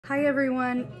Hi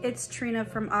everyone, it's Trina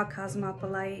from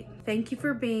Akosmopolite. Thank you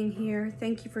for being here.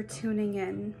 Thank you for tuning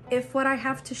in. If what I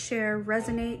have to share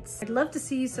resonates, I'd love to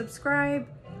see you subscribe.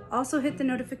 Also hit the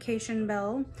notification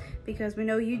bell because we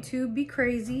know YouTube be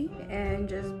crazy and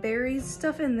just buries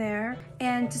stuff in there.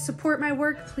 And to support my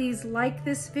work, please like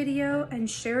this video and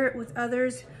share it with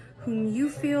others whom you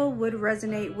feel would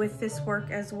resonate with this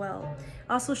work as well.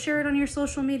 Also share it on your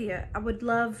social media. I would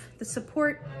love the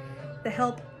support, the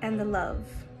help, and the love.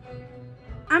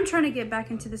 I'm trying to get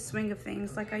back into the swing of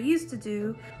things like I used to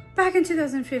do back in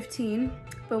 2015,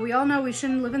 but we all know we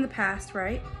shouldn't live in the past,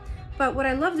 right? But what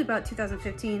I loved about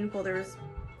 2015, well, there's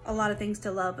a lot of things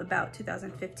to love about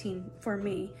 2015 for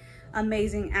me.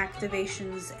 Amazing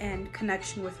activations and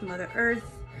connection with Mother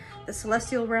Earth, the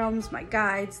celestial realms, my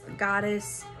guides, the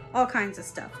goddess, all kinds of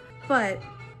stuff. But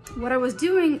what I was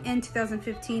doing in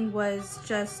 2015 was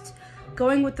just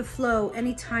going with the flow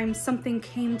anytime something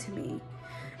came to me.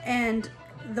 And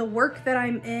the work that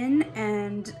I'm in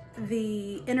and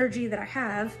the energy that I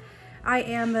have, I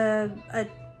am a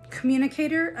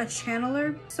communicator, a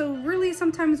channeler. So really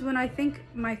sometimes when I think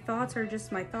my thoughts are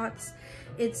just my thoughts,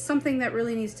 it's something that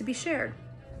really needs to be shared.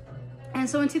 And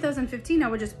so in 2015, I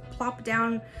would just plop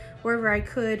down wherever I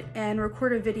could and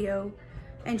record a video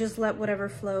and just let whatever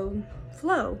flow.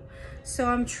 So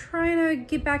I'm trying to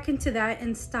get back into that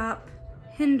and stop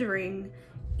hindering,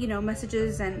 you know,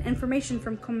 messages and information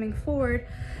from coming forward.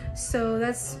 So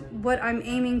that's what I'm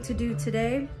aiming to do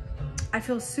today. I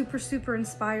feel super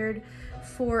inspired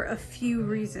for a few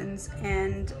reasons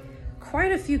and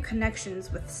quite a few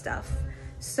connections with stuff.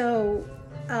 So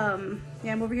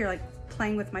yeah, I'm over here like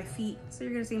playing with my feet. So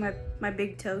you're gonna see my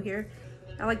big toe here.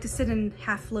 I like to sit in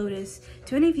half lotus.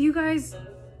 Do any of you guys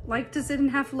like to sit in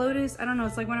half lotus? I don't know,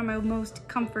 it's like one of my most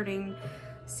comforting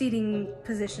seating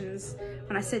positions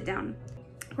when I sit down.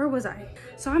 Where was I?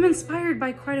 So I'm inspired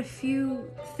by quite a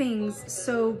few things.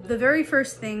 So the very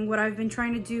first thing, what I've been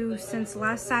trying to do since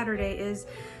last Saturday is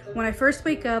when I first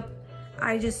wake up,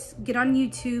 I just get on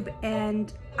YouTube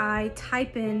and I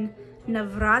type in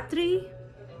Navratri.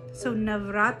 So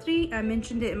Navratri, I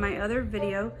mentioned it in my other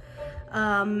video,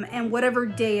 and whatever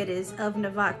day it is of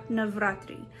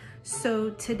Navratri. So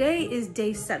today is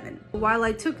day 7. While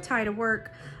I took Thai to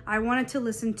work, I wanted to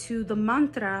listen to the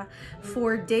mantra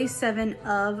for day 7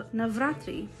 of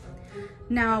Navratri.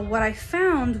 Now, what I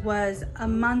found was a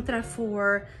mantra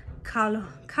for Kaalratri,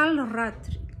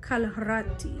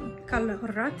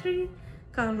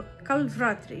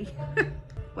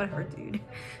 whatever, dude.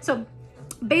 So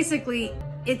basically,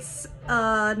 it's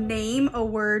a name, a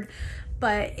word,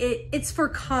 but it's for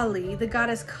Kaali, the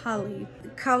goddess Kaali.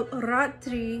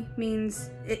 Kaalratri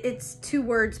means, it's 2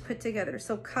 words put together.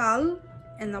 So Kaal,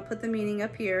 and I'll put the meaning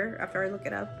up here after I look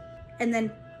it up. And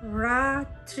then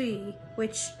ratri,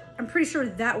 which I'm pretty sure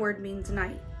that word means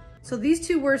night. So these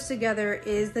 2 words together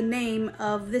is the name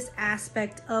of this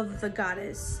aspect of the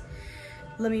goddess.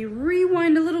 Let me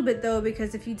rewind a little bit though,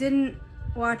 because if you didn't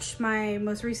watch my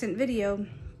most recent video,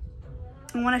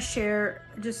 I want to share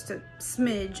just a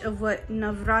smidge of what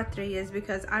Navratri is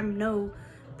because I'm no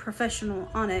professional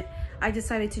on it. I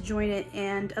decided to join it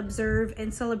and observe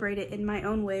and celebrate it in my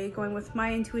own way, going with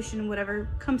my intuition, whatever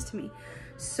comes to me.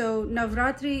 So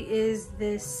Navratri is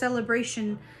this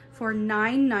celebration for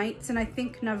 9 nights, and I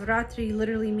think Navratri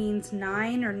literally means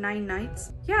 9 or 9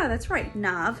 nights. Yeah, that's right,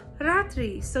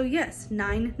 Navratri. So yes,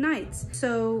 9 nights.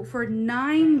 So for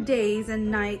 9 days and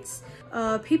nights,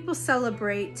 people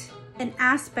celebrate an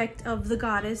aspect of the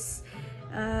goddess.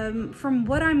 From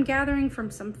what I'm gathering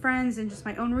from some friends and just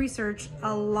my own research,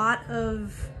 a lot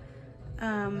of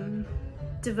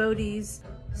devotees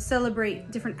celebrate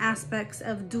different aspects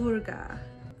of Durga.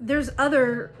 There's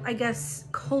other, I guess,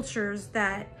 cultures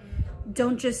that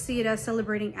don't just see it as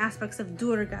celebrating aspects of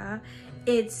Durga.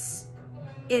 It's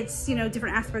you know,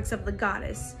 different aspects of the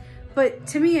goddess. But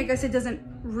to me, I guess it doesn't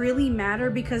really matter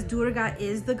because Durga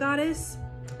is the goddess,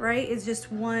 right? It's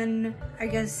just one, I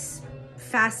guess,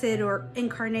 facet or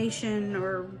incarnation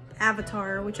or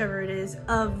avatar, whichever it is,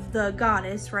 of the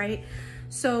goddess, right?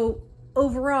 So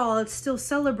overall, it's still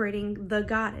celebrating the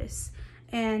goddess.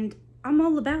 And I'm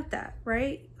all about that,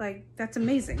 right? Like, that's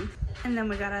amazing. And then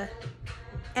we gotta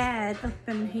add up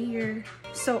in here.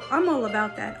 So I'm all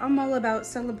about that. I'm all about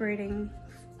celebrating,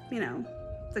 you know,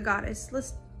 the goddess.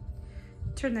 Let's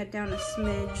turn that down a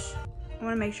smidge. I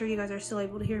want to make sure you guys are still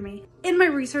able to hear me. In my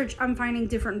research, I'm finding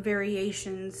different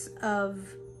variations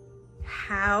of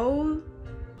how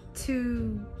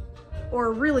to,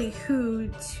 or really who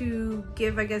to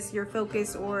give, I guess, your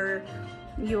focus or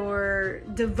your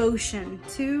devotion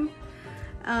to.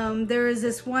 There is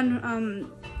this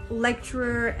one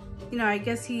lecturer you know, I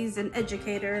guess he's an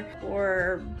educator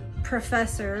or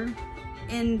professor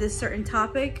in this certain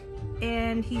topic,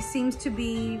 and he seems to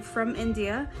be from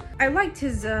India. I liked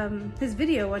his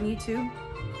video on YouTube.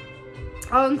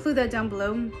 I'll include that down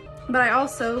below. But I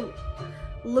also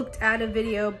looked at a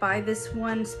video by this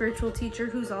one spiritual teacher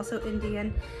who's also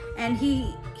Indian, and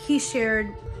he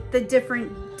shared the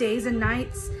different days and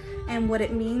nights and what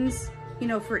it means, you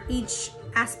know, for each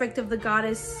aspect of the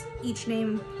goddess, each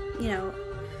name, you know.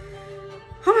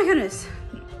 Oh my goodness.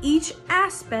 Each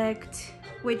aspect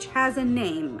which has a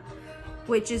name,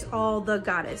 which is all the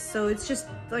goddess. So it's just,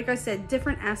 like I said,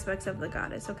 different aspects of the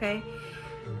goddess, okay?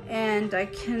 And I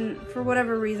can, for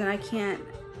whatever reason, I can't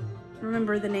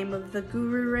remember the name of the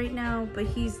guru right now, but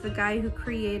he's the guy who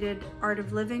created Art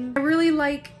of Living. I really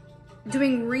like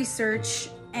doing research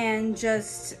and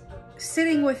just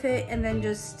sitting with it and then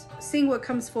just seeing what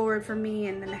comes forward for me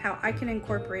and then how I can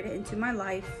incorporate it into my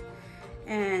life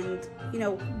and, you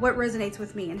know, what resonates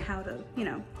with me and how to, you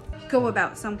know, go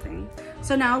about something.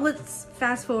 So now let's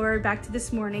fast forward back to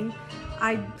this morning.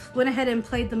 I went ahead and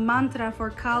played the mantra for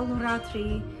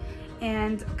Kaalratri,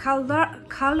 and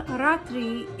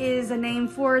Kaalratri is a name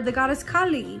for the goddess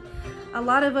Kaali. A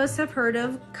lot of us have heard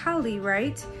of Kaali,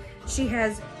 right? She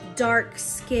has dark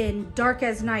skin, dark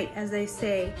as night, as they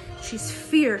say. She's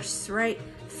fierce, right?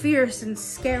 Fierce and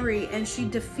scary, and she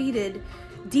defeated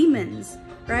demons,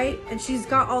 right? And she's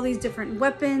got all these different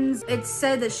weapons. It's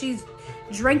said that she's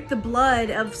drank the blood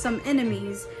of some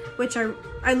enemies, which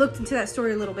I looked into that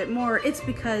story a little bit more. It's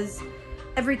because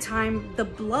every time the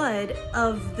blood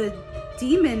of the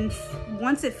demon,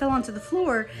 once it fell onto the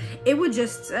floor, it would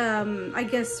just, I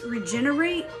guess,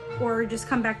 regenerate or just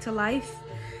come back to life.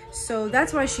 So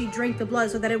that's why she drank the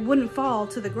blood, so that it wouldn't fall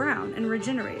to the ground and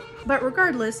regenerate. But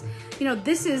regardless, you know,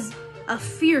 this is a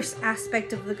fierce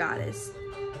aspect of the goddess.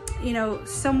 You know,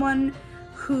 someone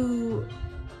who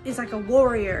is like a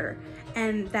warrior,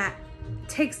 and that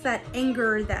takes that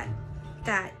anger, that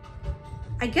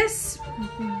I guess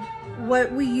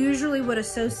what we usually would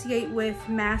associate with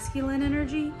masculine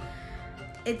energy,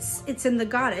 it's in the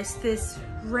goddess, this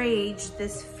rage,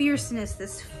 this fierceness,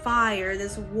 this fire,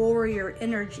 this warrior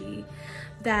energy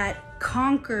that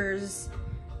conquers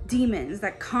demons,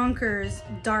 that conquers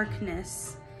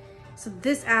darkness. So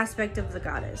this aspect of the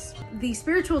goddess. The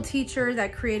spiritual teacher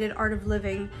that created Art of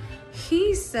Living,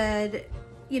 he said,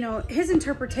 you know, his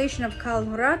interpretation of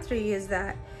Kaalratri is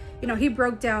that, you know, he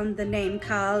broke down the name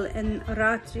Kaal and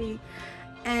Ratri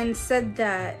and said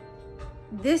that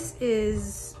this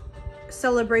is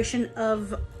celebration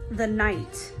of the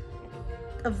night,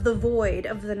 of the void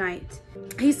of the night.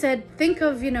 He said, think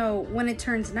of, you know, when it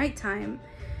turns nighttime,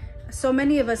 so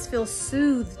many of us feel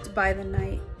soothed by the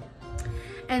night.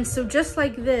 And so just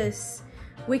like this,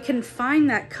 we can find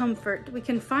that comfort, we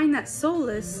can find that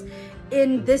solace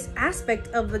in this aspect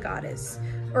of the goddess,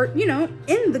 or, you know,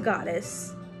 in the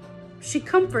goddess. She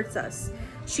comforts us.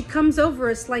 She comes over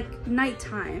us like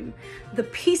nighttime, the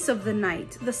peace of the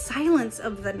night, the silence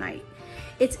of the night.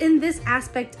 It's in this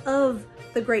aspect of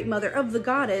the Great Mother, of the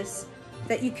goddess,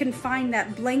 that you can find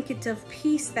that blanket of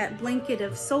peace, that blanket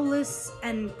of solace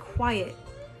and quiet.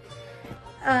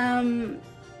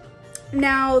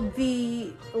 Now,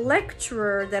 the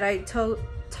lecturer that I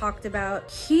talked about,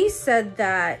 he said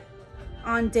that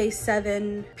on day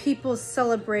 7, people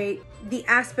celebrate the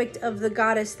aspect of the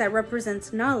goddess that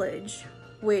represents knowledge,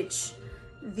 which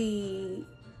the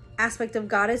aspect of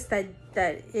goddess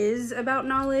that is about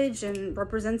knowledge and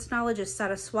represents knowledge is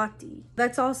Saraswati.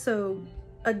 That's also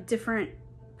a different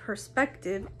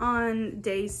perspective on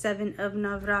day 7 of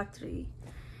Navratri.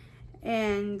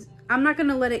 And I'm not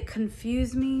gonna let it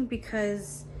confuse me,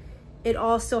 because it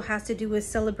also has to do with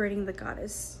celebrating the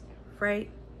goddess, right?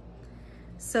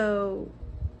 So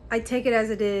I take it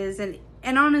as it is, and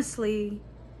honestly,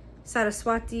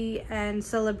 Saraswati and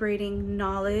celebrating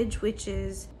knowledge, which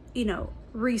is, you know,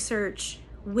 research,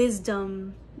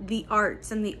 wisdom, the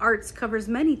arts, and the arts covers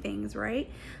many things, right?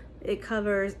 It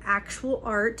covers actual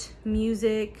art,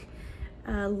 music,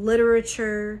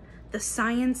 literature, the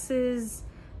sciences,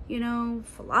 you know,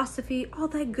 philosophy, all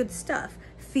that good stuff,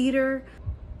 theater.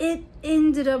 It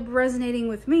ended up resonating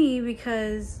with me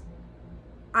because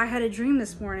I had a dream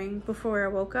this morning before I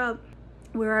woke up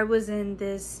where I was in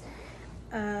this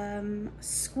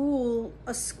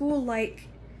school-like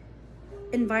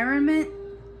environment,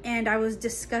 and I was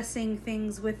discussing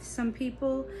things with some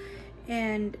people,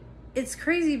 and it's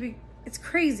crazy,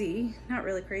 not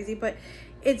really crazy, but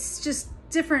it's just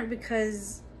different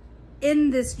because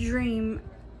in this dream,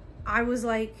 I was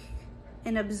like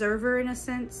an observer in a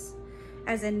sense,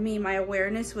 as in me, my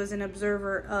awareness was an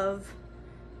observer of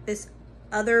this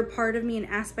other part of me, an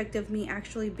aspect of me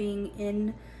actually being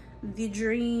in the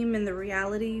dream and the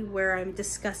reality where I'm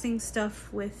discussing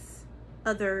stuff with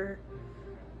other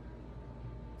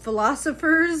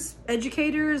philosophers,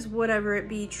 educators, whatever it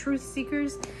be, truth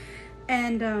seekers.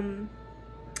 And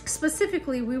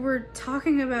specifically, we were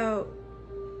talking about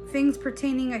things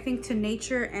pertaining, I think, to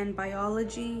nature and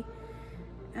biology.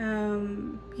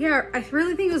 Yeah, I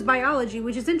really think it was biology,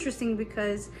 which is interesting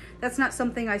because that's not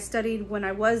something I studied when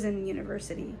I was in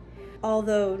university.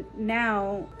 Although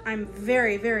now I'm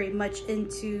very, very much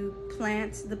into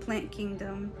plants, the plant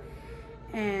kingdom.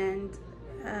 And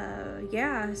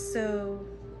yeah, so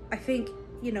I think,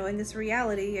 you know, in this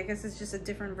reality, I guess it's just a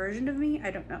different version of me.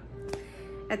 I don't know.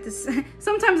 At this,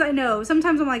 sometimes I know,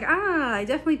 sometimes I'm like, I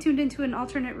definitely tuned into an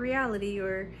alternate reality,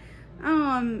 or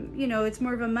you know, it's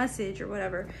more of a message or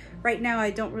whatever. Right now I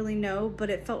don't really know,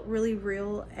 but it felt really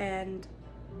real. And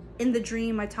in the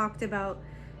dream I talked about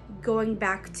going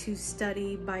back to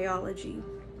study biology,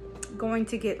 going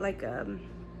to get like a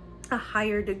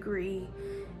higher degree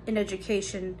in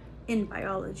education in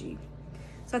biology.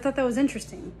 So I thought that was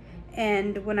interesting.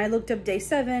 And when I looked up day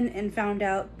 7 and found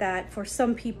out that for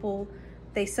some people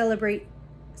they celebrate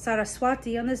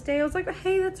Saraswati on this day, I was like,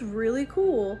 hey, that's really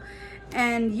cool.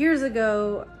 And years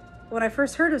ago, when I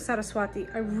first heard of Saraswati,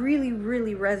 I really,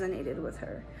 really resonated with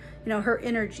her. You know, her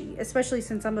energy, especially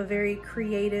since I'm a very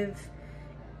creative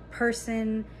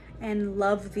person and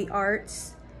love the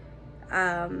arts.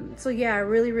 So yeah, I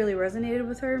really, really resonated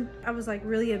with her. I was like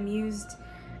really amused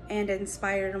and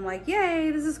inspired. I'm like,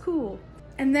 yay, this is cool.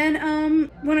 And then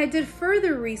when I did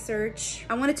further research,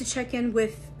 I wanted to check in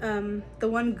with the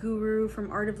one guru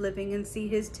from Art of Living and see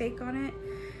his take on it.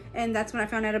 And that's when I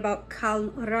found out about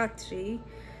Kaalratri.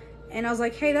 And I was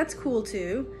like, hey, that's cool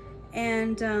too.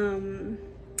 And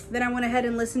then I went ahead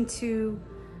and listened to,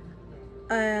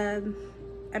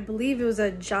 I believe it was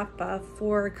a japa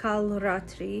for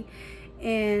Kaalratri.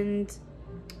 And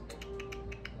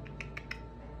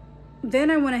then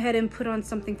I went ahead and put on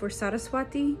something for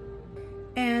Saraswati.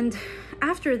 And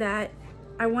after that,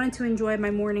 I wanted to enjoy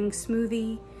my morning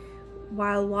smoothie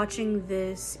while watching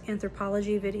this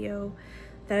anthropology video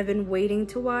that I've been waiting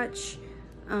to watch.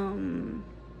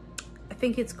 I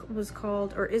think it was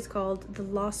called, or is called, The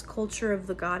Lost Culture of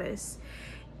the Goddess.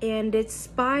 And it's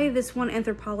by this one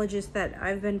anthropologist that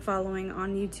I've been following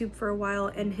on YouTube for a while,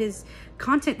 and his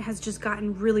content has just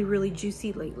gotten really, really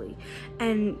juicy lately.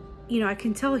 And, you know, I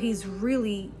can tell he's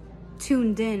really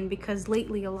tuned in because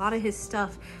lately a lot of his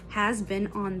stuff has been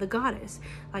on the goddess.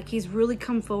 Like, he's really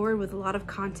come forward with a lot of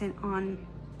content on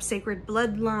sacred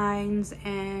bloodlines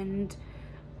and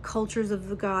cultures of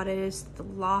the goddess, the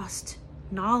lost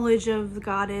knowledge of the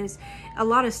goddess, a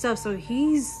lot of stuff. So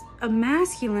he's a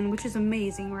masculine, which is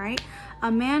amazing, right?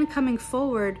 A man coming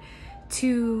forward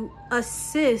to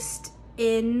assist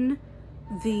in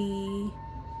the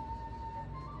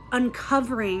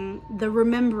uncovering, the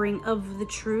remembering of the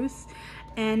truth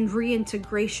and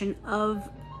reintegration of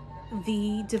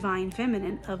the divine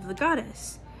feminine, of the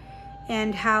goddess.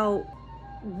 And how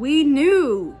we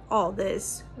knew all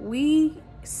this, we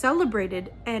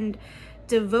celebrated and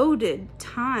devoted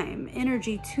time,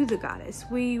 energy to the goddess.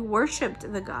 We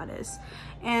worshipped the goddess,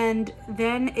 and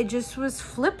then it just was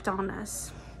flipped on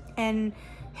us and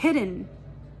hidden.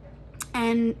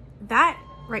 And that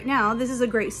right now, this is a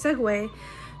great segue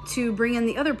to bring in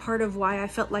the other part of why I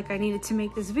felt like I needed to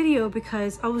make this video,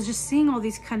 because I was just seeing all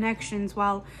these connections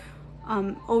while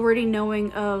already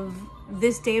knowing of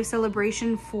this day of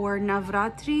celebration for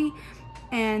Navratri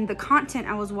and the content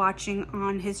I was watching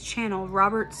on his channel,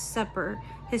 Sepehr,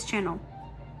 his channel,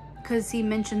 because he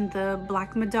mentioned the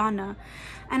Black Madonna.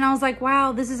 And I was like,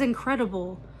 wow, this is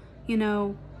incredible, you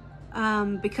know,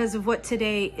 because of what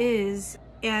today is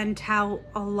and how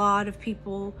a lot of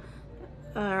people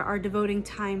are devoting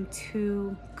time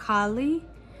to Kaali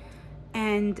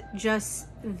and just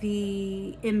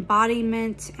the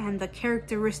embodiment and the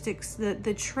characteristics,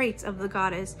 the traits of the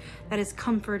goddess that is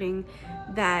comforting,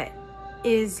 that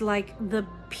is like the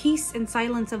peace and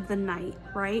silence of the night,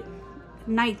 right?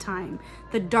 Nighttime,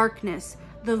 the darkness,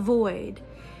 the void.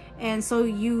 And so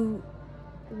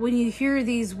when you hear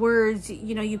these words,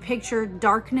 you know, you picture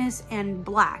darkness and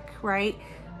black, right?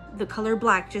 The color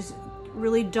black, just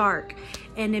really dark.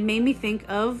 And it made me think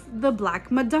of the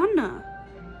Black Madonna.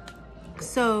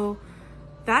 So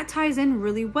that ties in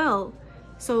really well.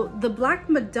 So the Black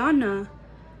Madonna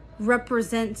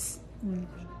represents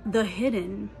the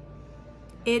hidden.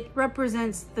 It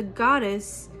represents the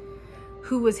goddess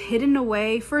who was hidden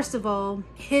away. First of all,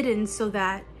 hidden so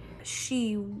that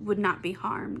she would not be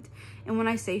harmed. And when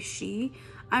I say she,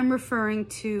 I'm referring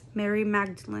to Mary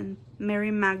Magdalene, Mary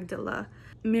Magdalene,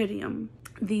 Miriam,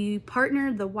 the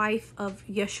partner, the wife of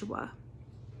Yeshua.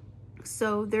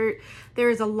 So there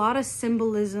is a lot of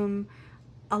symbolism,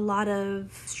 a lot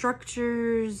of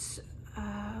structures,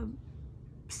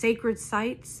 sacred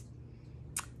sites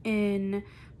in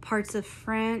parts of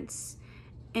France,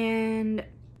 and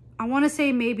I want to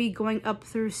say maybe going up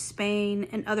through Spain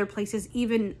and other places,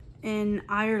 even in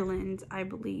Ireland, I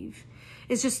believe.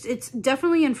 It's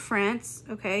definitely in France,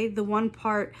 okay? The one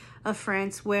part of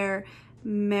France where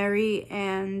Mary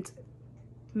and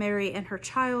her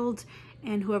child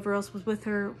and whoever else was with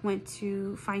her went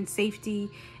to find safety,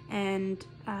 and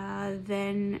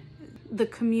then the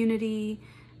community,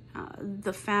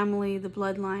 the family, the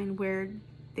bloodline where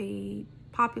they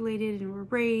populated and were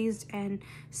raised and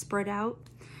spread out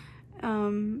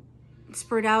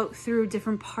through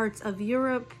different parts of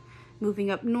Europe,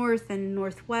 moving up north and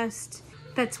northwest.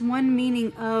 That's one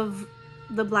meaning of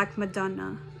the Black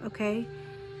Madonna, okay?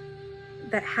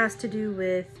 That has to do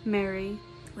with Mary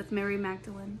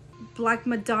Magdalene. Black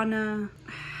Madonna,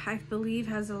 I believe,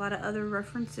 has a lot of other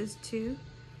references too,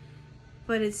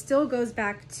 but it still goes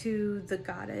back to the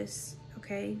goddess,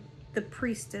 okay? The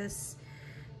priestess,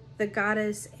 the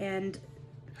goddess, and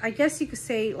I guess you could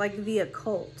say like the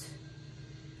occult,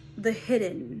 the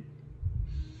hidden.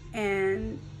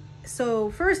 And so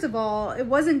first of all, it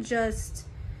wasn't just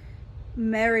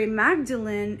Mary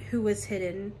Magdalene who was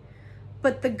hidden,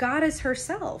 but the goddess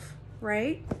herself,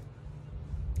 right?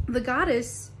 The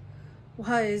goddess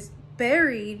was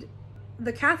buried.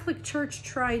 The Catholic Church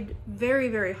tried very,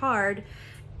 very hard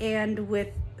and with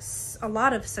a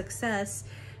lot of success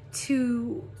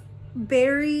to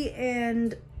bury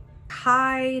and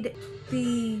hide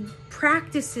the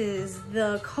practices,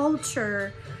 the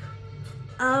culture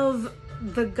of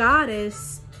the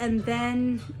goddess, and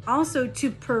then also to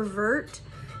pervert,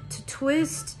 to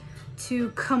twist, to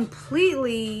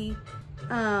completely,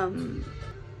 how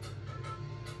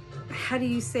do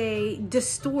you say,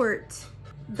 distort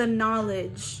the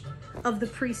knowledge of the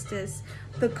priestess,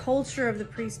 the culture of the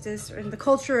priestess, and the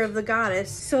culture of the goddess.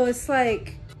 So it's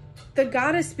like the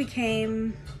goddess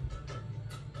became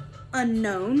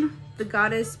unknown, the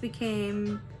goddess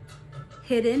became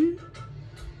hidden,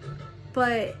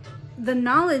 but the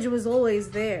knowledge was always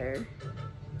there.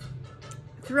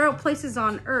 Throughout places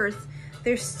on earth,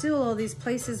 there's still all these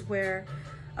places where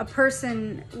a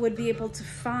person would be able to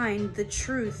find the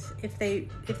truth if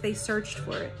they searched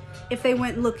for it, if they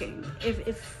went looking,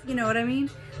 if you know what I mean?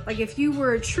 Like if you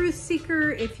were a truth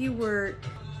seeker, if you were,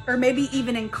 or maybe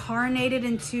even incarnated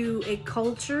into a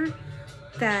culture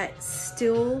that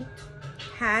still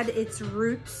had its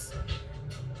roots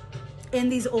in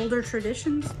these older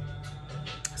traditions.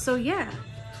 So yeah,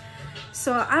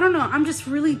 so I don't know, I'm just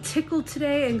really tickled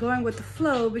today and going with the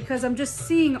flow because I'm just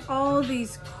seeing all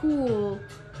these cool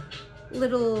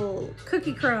little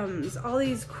cookie crumbs, all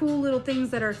these cool little things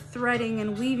that are threading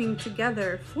and weaving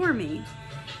together for me.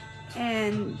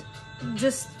 And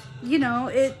just, you know,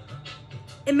 it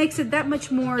makes it that much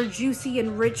more juicy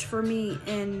and rich for me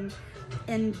in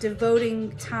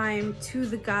devoting time to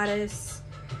the goddess,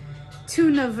 to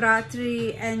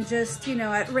Navratri, and just, you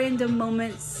know, at random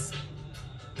moments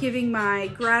giving my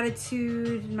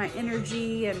gratitude, my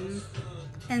energy, and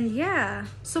yeah.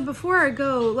 So before I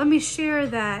go, let me share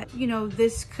that, you know,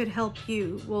 this could help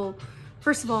you. Well,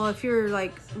 first of all, if you're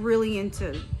like really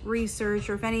into research,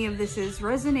 or if any of this is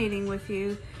resonating with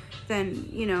you, then,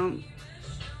 you know,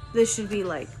 this should be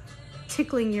like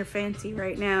tickling your fancy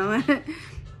right now.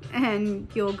 And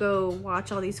you'll go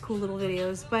watch all these cool little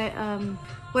videos. But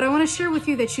what I want to share with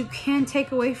you that you can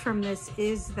take away from this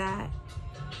is that,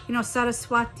 you know,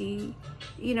 Saraswati,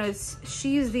 you know,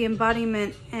 she is the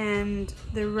embodiment and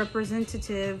the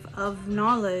representative of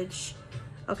knowledge,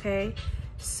 okay?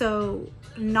 So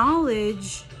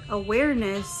knowledge,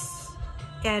 awareness,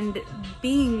 and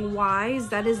being wise,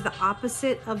 that is the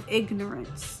opposite of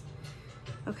ignorance,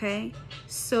 okay?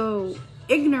 So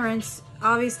ignorance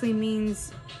obviously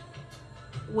means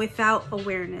without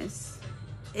awareness.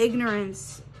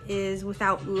 Ignorance is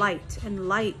without light, and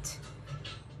light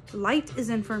is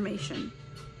information,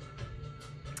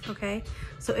 okay?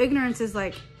 So ignorance is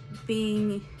like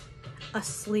being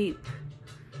asleep,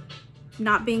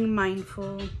 not being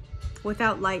mindful,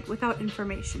 without light, without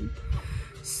information.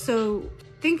 So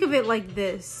think of it like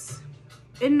this.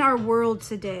 In our world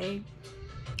today,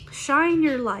 shine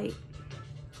your light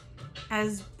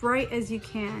as bright as you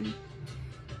can,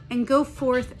 and go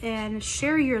forth and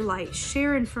share your light,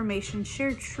 share information,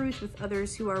 share truth with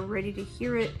others who are ready to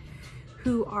hear it,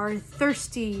 who are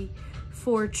thirsty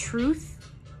for truth.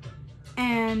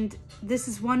 And this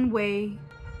is one way,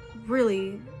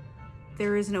 really,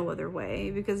 There is no other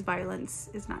way, because violence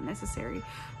is not necessary.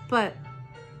 But,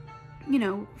 you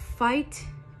know, fight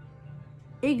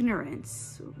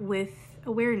ignorance with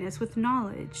awareness, with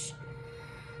knowledge.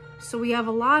 So we have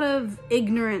a lot of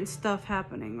ignorant stuff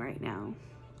happening right now,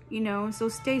 you know, so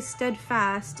stay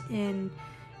steadfast in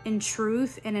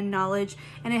truth and in knowledge,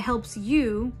 and it helps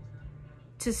you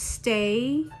to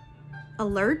stay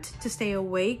alert, to stay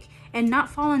awake, and not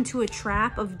fall into a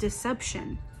trap of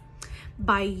deception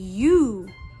by you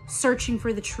searching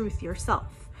for the truth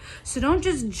yourself. So don't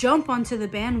just jump onto the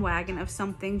bandwagon of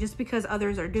something just because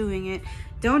others are doing it.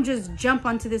 Don't just jump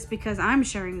onto this because I'm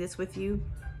sharing this with you.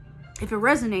 If it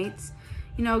resonates,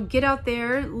 you know, get out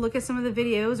there, look at some of the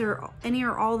videos, or any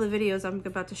or all the videos I'm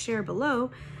about to share below,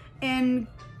 and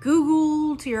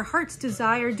Google to your heart's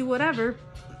desire, do whatever.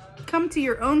 Come to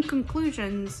your own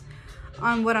conclusions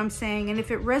on what I'm saying, and if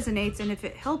it resonates and if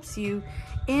it helps you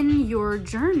in your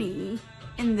journey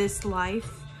in this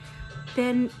life,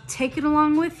 then take it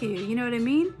along with you. You know what I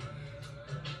mean?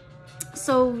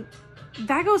 So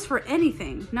that goes for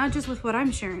anything, not just with what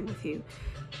I'm sharing with you,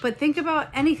 but think about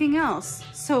anything else.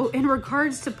 So in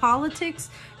regards to politics,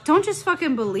 don't just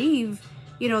fucking believe,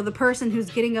 you know, the person who's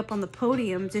getting up on the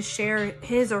podium to share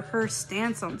his or her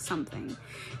stance on something.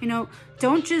 You know,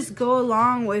 don't just go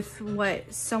along with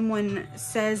what someone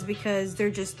says because they're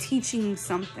just teaching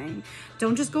something.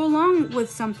 Don't just go along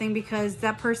with something because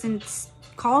that person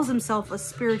calls himself a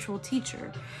spiritual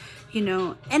teacher. You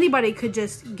know, anybody could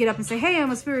just get up and say, hey,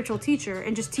 I'm a spiritual teacher,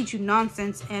 and just teach you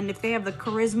nonsense. And if they have the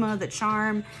charisma, the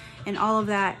charm, and all of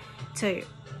that to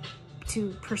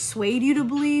persuade you to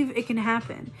believe, it can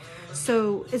happen.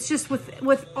 So it's just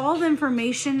with all the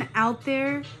information out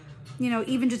there, you know,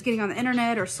 even just getting on the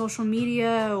internet or social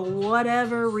media or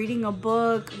whatever, reading a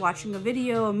book, watching a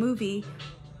video, a movie,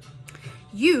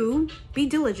 you be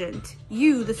diligent.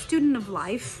 You, the student of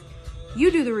life, you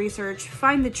do the research,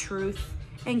 find the truth,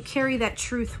 and carry that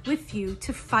truth with you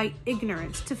to fight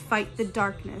ignorance, to fight the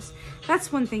darkness.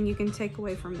 That's one thing you can take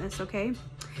away from this, okay?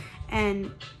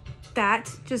 And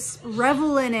that, just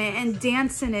revel in it and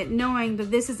dance in it, knowing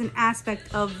that this is an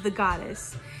aspect of the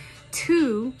goddess.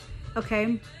 2,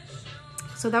 okay,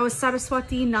 so that was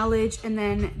Saraswati, knowledge, and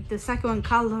then the second one,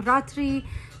 Kaalratri,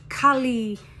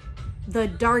 kaali, the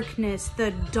darkness,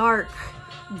 the dark,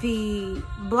 the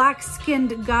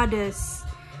black-skinned goddess,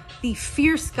 the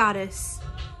fierce goddess.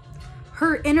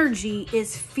 Her energy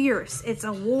is fierce. It's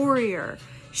a warrior.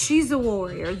 She's a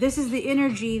warrior. This is the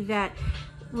energy that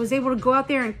was able to go out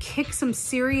there and kick some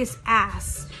serious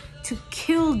ass to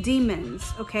kill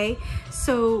demons, okay?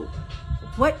 So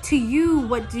what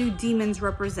do demons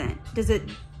represent? Does it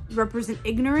represent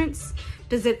ignorance?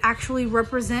 Does it actually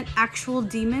represent actual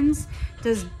demons?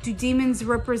 Do demons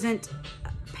represent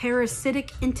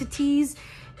parasitic entities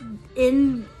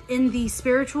in the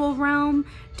spiritual realm?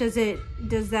 Does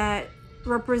that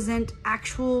represent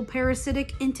actual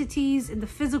parasitic entities in the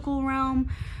physical realm?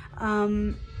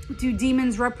 Do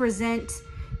demons represent,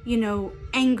 you know,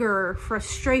 anger,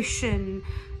 frustration,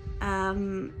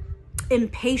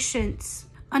 impatience,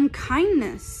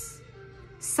 unkindness,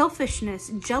 selfishness,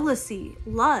 jealousy,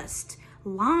 lust,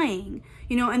 lying,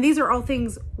 you know? And these are all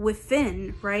things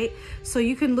within, right? So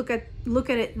you can look at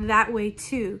it that way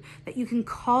too, that you can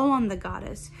call on the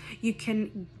goddess. You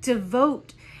can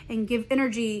devote and give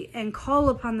energy and call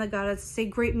upon the goddess, say,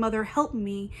 great mother, help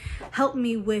me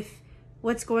with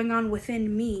what's going on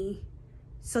within me,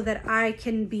 so that I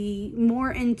can be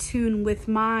more in tune with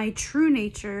my true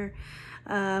nature,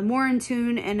 more in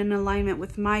tune and in alignment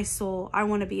with my soul. I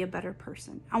want to be a better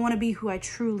person. I want to be who I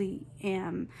truly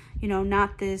am, you know,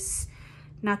 not this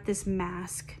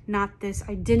mask, not this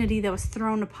identity that was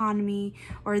thrown upon me,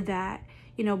 or that,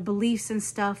 you know, beliefs and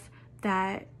stuff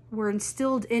that were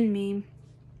instilled in me,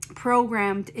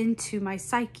 programmed into my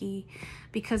psyche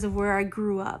because of where I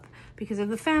grew up, because of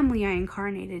the family I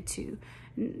incarnated to,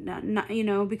 not, you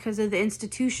know, because of the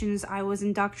institutions I was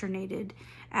indoctrinated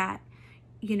at.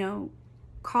 You know,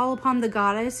 call upon the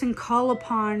goddess, and call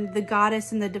upon the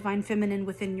goddess and the divine feminine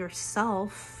within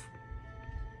yourself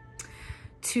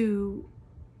to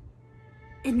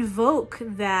invoke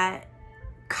that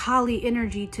kaali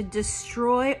energy to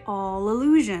destroy all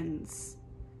illusions.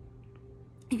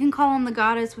 You can call on the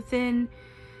goddess within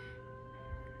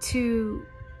to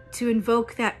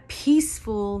invoke that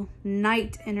peaceful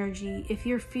night energy if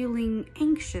you're feeling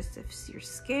anxious, if you're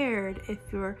scared, if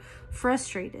you're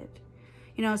frustrated.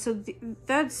 You know, so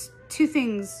that's 2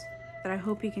 things that I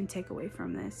hope you can take away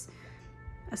from this,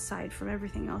 aside from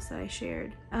everything else that I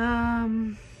shared.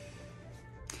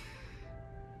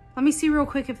 Let me see real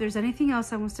quick if there's anything else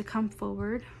that wants to come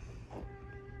forward.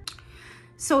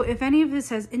 So if any of this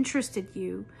has interested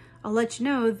you, I'll let you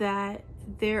know that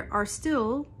there are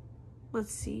still,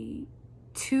 let's see,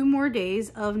 2 more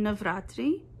days of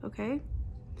Navratri, okay?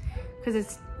 Because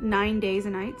it's 9 days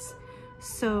and nights.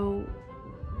 So,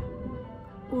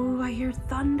 ooh, I hear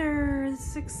thunder. This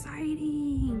is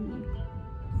exciting.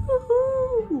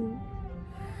 Woohoo!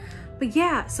 But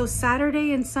yeah, so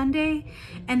Saturday and Sunday,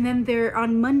 and then there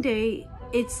on Monday,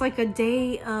 it's like a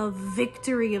day of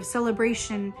victory, of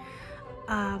celebration,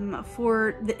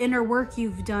 for the inner work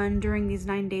you've done during these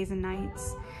 9 days and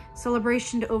nights.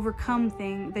 Celebration to overcome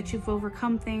that you've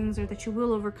overcome things, or that you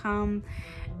will overcome.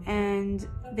 And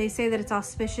they say that it's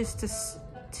auspicious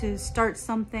to start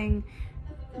something,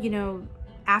 you know,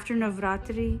 after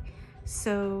Navratri.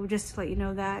 So just to let you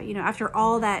know that, you know, after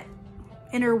all that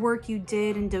inner work you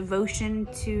did and devotion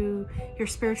to your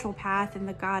spiritual path and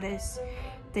the goddess,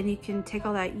 then you can take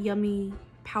all that yummy,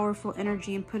 powerful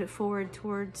energy and put it forward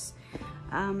towards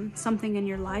something in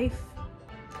your life.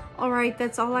 All right,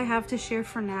 that's all I have to share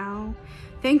for now.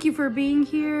 Thank you for being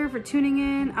here, for tuning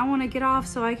in. I want to get off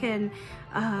so I can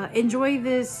enjoy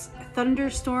this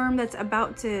thunderstorm that's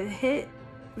about to hit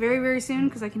very, very soon,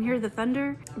 because I can hear the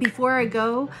thunder. Before I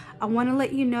go, I want to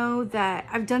let you know that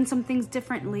I've done some things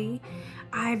differently.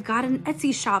 I've got an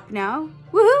Etsy shop now.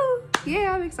 Woohoo!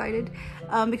 Yeah, I'm excited.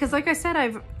 Because like I said,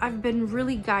 I've been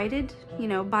really guided, you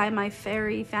know, by my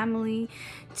fairy family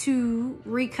to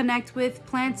reconnect with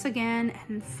plants again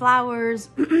and flowers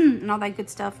and all that good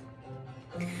stuff.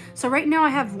 So right now I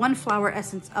have 1 flower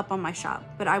essence up on my shop,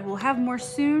 but I will have more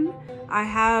soon. I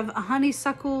have a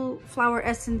honeysuckle flower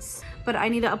essence, but I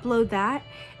need to upload that.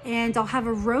 And I'll have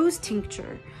a rose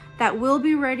tincture that will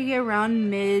be ready around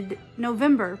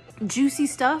mid-November. Juicy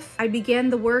stuff. I began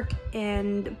the work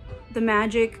and the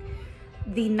magic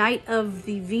the night of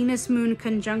the Venus Moon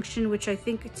conjunction, which I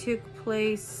think took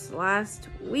place last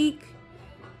week,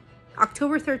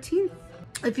 October 13th.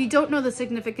 If you don't know the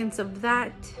significance of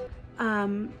that,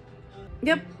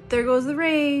 yep, there goes the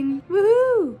rain.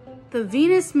 Woohoo! The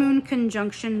Venus Moon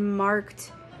conjunction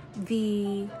marked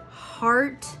the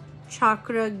heart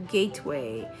chakra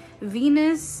gateway.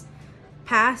 Venus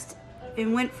passed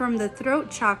and went from the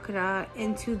throat chakra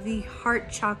into the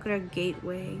heart chakra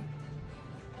gateway,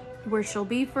 where she'll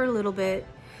be for a little bit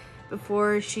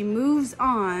before she moves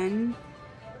on,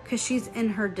 because she's in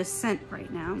her descent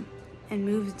right now, and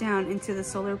moves down into the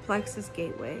solar plexus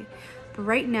gateway. But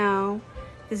right now,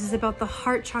 this is about the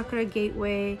heart chakra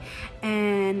gateway,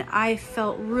 and I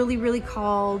felt really, really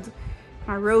called.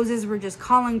 My roses were just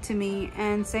calling to me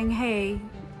and saying, hey,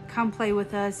 come play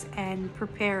with us and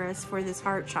prepare us for this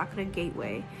heart chakra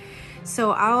gateway.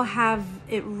 So I'll have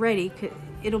it ready.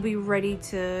 It'll be ready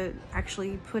to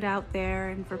actually put out there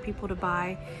and for people to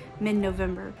buy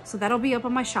mid-November. So that'll be up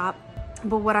on my shop.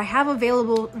 But what I have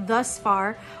available thus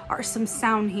far are some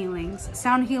sound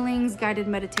healings, guided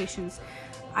meditations.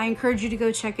 I encourage you to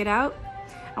go check it out.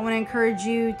 I want to encourage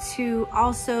you to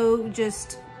also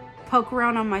just poke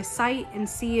around on my site and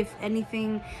see if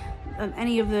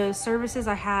any of the services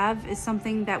I have is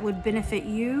something that would benefit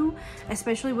you,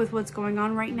 especially with what's going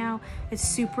on right now. It's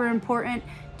super important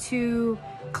to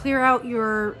clear out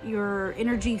your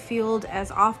energy field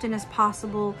as often as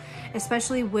possible,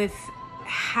 especially with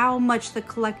how much the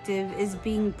collective is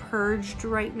being purged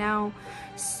right now.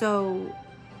 So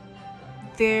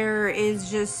there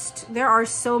are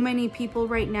so many people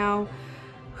right now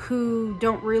who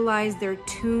don't realize they're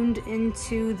tuned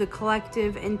into the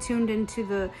collective and tuned into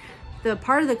the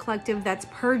part of the collective that's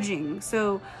purging.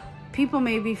 So people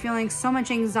may be feeling so much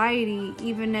anxiety,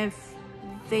 even if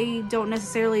they don't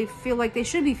necessarily feel like they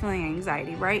should be feeling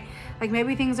anxiety, right? Like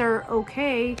maybe things are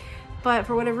okay, but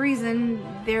for whatever reason,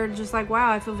 they're just like,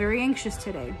 wow, I feel very anxious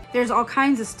today. There's all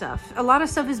kinds of stuff. A lot of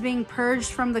stuff is being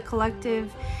purged from the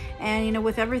collective. And, you know,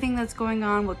 with everything that's going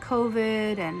on with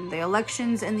COVID and the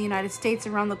elections in the United States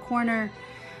around the corner,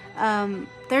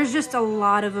 there's just a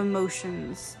lot of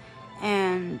emotions.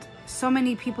 And so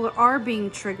many people are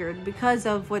being triggered because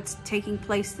of what's taking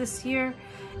place this year.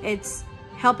 It's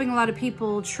helping a lot of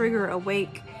people trigger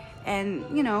awake.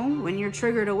 And, you know, when you're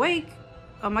triggered awake,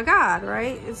 oh my God,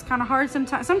 right? It's kind of hard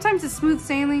sometimes. Sometimes it's smooth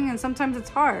sailing and sometimes it's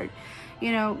hard.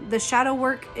 You know, the shadow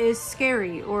work is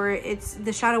scary, or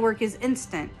the shadow work is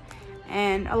instant.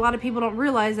 And a lot of people don't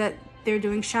realize that they're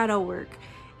doing shadow work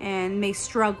and may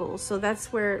struggle. So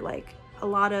that's where like a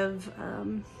lot of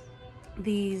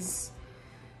these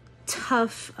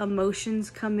tough emotions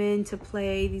come into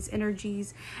play, these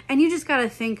energies. And you just got to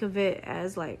think of it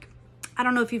as like, I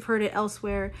don't know if you've heard it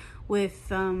elsewhere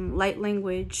with light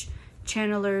language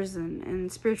channelers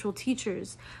and spiritual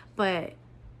teachers, but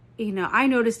You know, I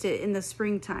noticed it in the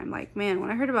springtime. Like, man, when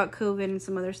I heard about COVID and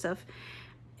some other stuff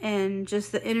and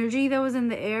just the energy that was in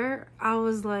the air, I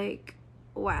was like,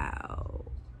 wow,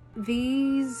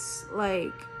 these,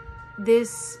 like,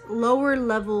 this lower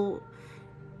level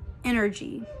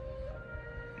energy,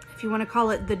 if you want to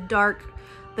call it the dark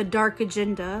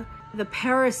agenda, the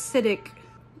parasitic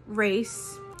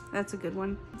race, that's a good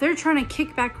one. They're trying to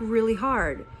kick back really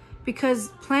hard because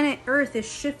planet Earth is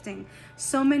shifting.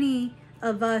 So many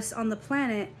of us on the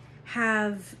planet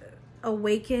have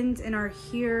awakened and are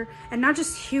here, and not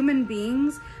just human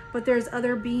beings, but there's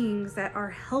other beings that are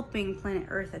helping planet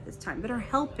Earth at this time, that are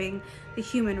helping the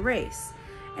human race.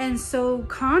 And so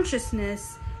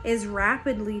consciousness is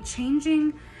rapidly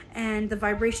changing and the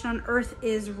vibration on Earth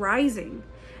is rising.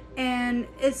 And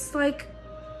it's like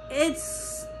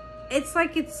it's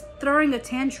throwing a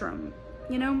tantrum,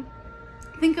 you know?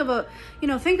 Think of a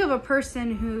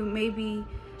person who maybe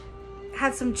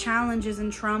had some challenges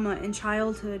and trauma in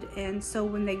childhood, and so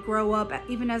when they grow up,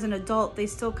 even as an adult, they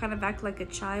still kind of act like a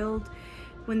child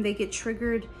when they get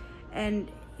triggered,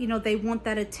 and you know, they want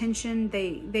that attention,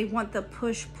 they want the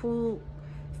push-pull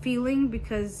feeling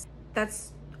because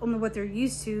that's only what they're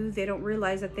used to. They don't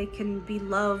realize that they can be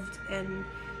loved and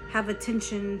have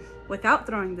attention without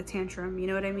throwing the tantrum, you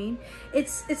know what I mean?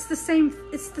 It's the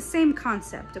same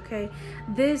concept, okay?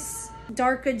 This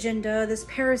dark agenda, this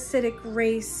parasitic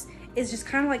race is just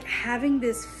kind of like having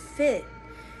a fit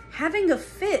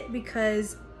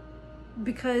because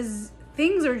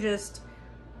things are just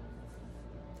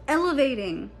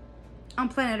elevating on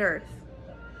planet Earth.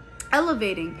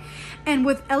 Elevating. And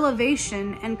with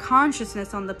elevation and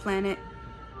consciousness on the planet,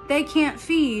 they can't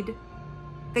feed,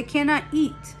 they cannot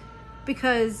eat,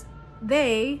 because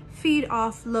they feed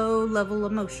off low level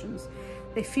emotions.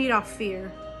 They feed off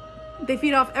fear. They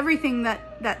feed off everything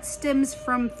that stems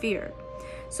from fear.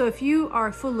 So if you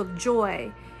are full of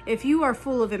joy, if you are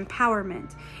full of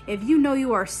empowerment, if you know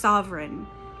you are sovereign,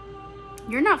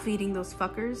 you're not feeding those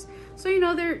fuckers. So, you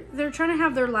know, they're trying to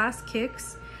have their last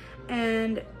kicks,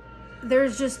 and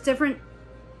there's just different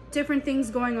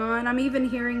things going on. I'm even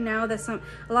hearing now that a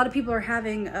lot of people are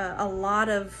having a lot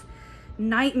of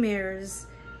nightmares.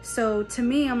 So to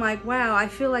me, I'm like, wow, I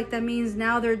feel like that means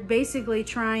now they're basically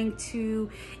trying to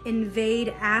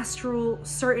invade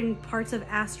certain parts of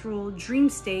astral dream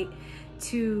state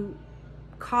to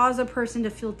cause a person to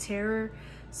feel terror,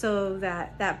 so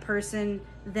that person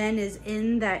then is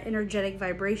in that energetic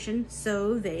vibration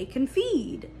so they can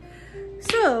feed.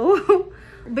 So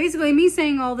basically, me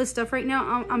saying all this stuff right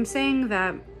now, I'm saying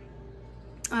that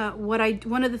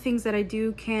one of the things that I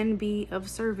do can be of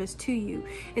service to you.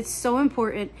 It's so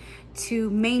important to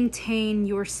maintain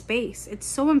your space. It's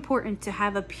so important to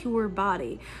have a pure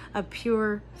body, a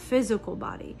pure physical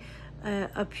body,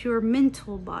 a pure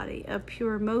mental body, a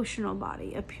pure emotional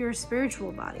body, a pure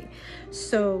spiritual body.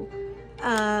 So,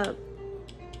 and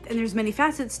there's many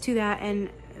facets to that and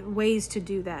ways to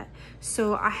do that.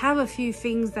 So I have a few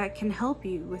things that can help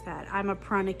you with that. I'm a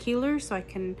pranic healer, so I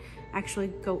can actually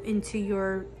go into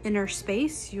your inner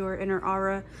space, your inner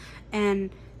aura, and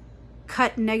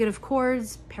cut negative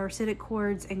cords, parasitic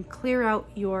cords, and clear out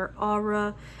your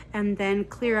aura, and then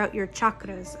clear out your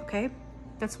chakras, okay?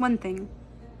 That's one thing.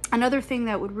 Another thing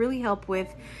that would really help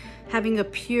with having a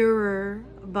purer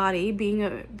body,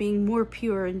 being more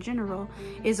pure in general,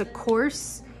 is a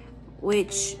course,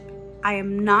 which I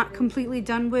am not completely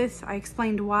done with. I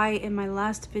explained why in my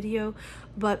last video,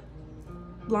 but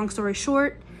long story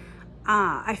short,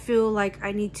 I feel like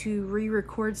I need to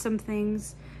re-record some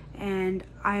things, and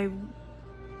all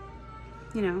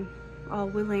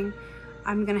willing,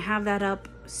 I'm gonna have that up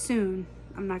soon.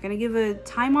 I'm not gonna give a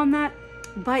time on that,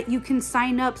 but you can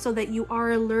sign up so that you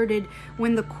are alerted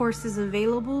when the course is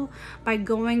available by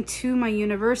going to my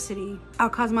university,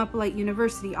 Akosmopolite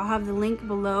University. I'll have the link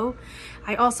below.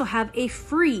 I also have a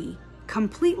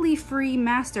completely free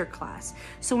masterclass.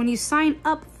 So when you sign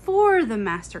up for the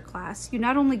masterclass, you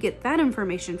not only get that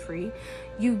information free,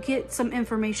 you get some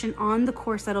information on the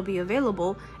course that'll be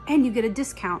available, and you get a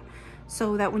discount,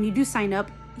 so that when you do sign up,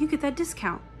 you get that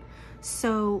discount.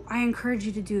 So I encourage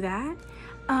you to do that.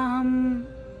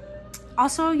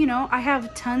 Also, you know, I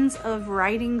have tons of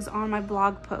writings on my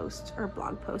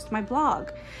my blog,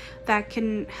 that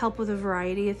can help with a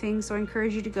variety of things. So I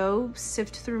encourage you to go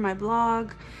sift through my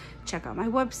blog, check out my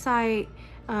website,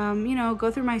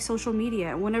 go through my social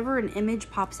media. Whenever an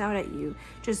image pops out at you,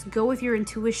 just go with your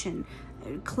intuition,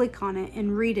 click on it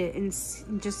and read it, and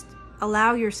just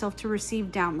allow yourself to receive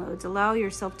downloads, allow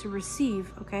yourself to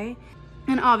receive, okay?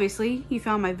 And obviously you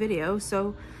found my video,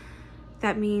 so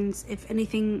that means if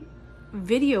anything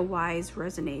video-wise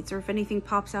resonates, or if anything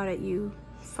pops out at you,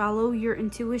 follow your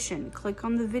intuition, click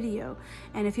on the video.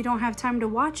 And if you don't have time to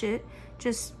watch it,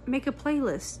 just make a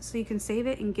playlist so you can save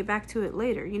it and get back to it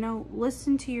later. You know,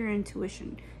 listen to your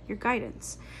intuition, your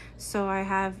guidance. So I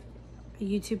have a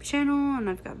YouTube channel, and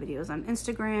I've got videos on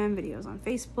Instagram, videos on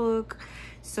Facebook.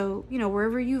 So, you know,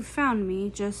 wherever you've found me,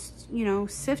 just, you know,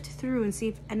 sift through and see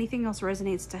if anything else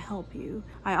resonates to help you.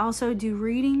 I also do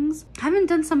readings. I haven't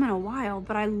done some in a while,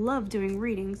 but I love doing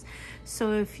readings.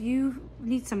 So if you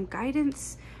need some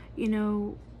guidance, you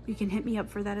know, you can hit me up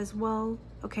for that as well.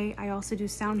 Okay, I also do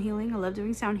sound healing. I love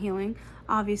doing sound healing.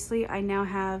 Obviously, I now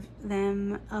have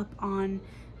them up on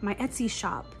my Etsy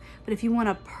shop. But if you want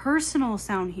a personal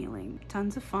sound healing,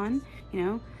 tons of fun, you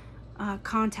know,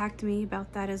 contact me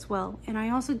about that as well. And I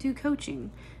also do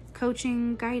coaching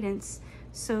guidance.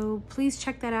 So please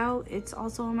check that out. It's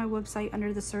also on my website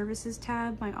under the services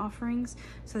tab, my offerings,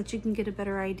 so that you can get a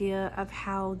better idea of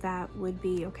how that would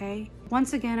be, okay?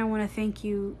 Once again, I want to thank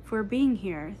you for being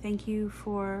here. Thank you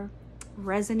for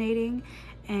resonating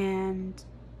and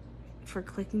for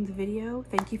clicking the video.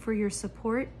 Thank you for your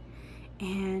support.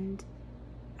 And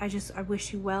I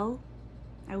wish you well.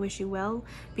 I wish you well.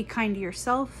 Be kind to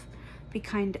yourself. Be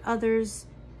kind to others.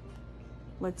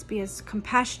 Let's be as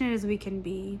compassionate as we can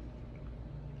be.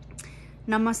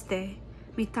 Namaste.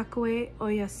 Mitakue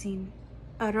oyasin.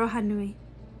 Aroha nui.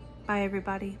 Bye,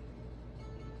 everybody.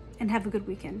 And have a good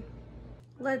weekend.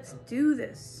 Let's do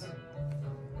this.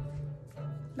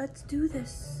 Let's do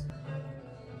this.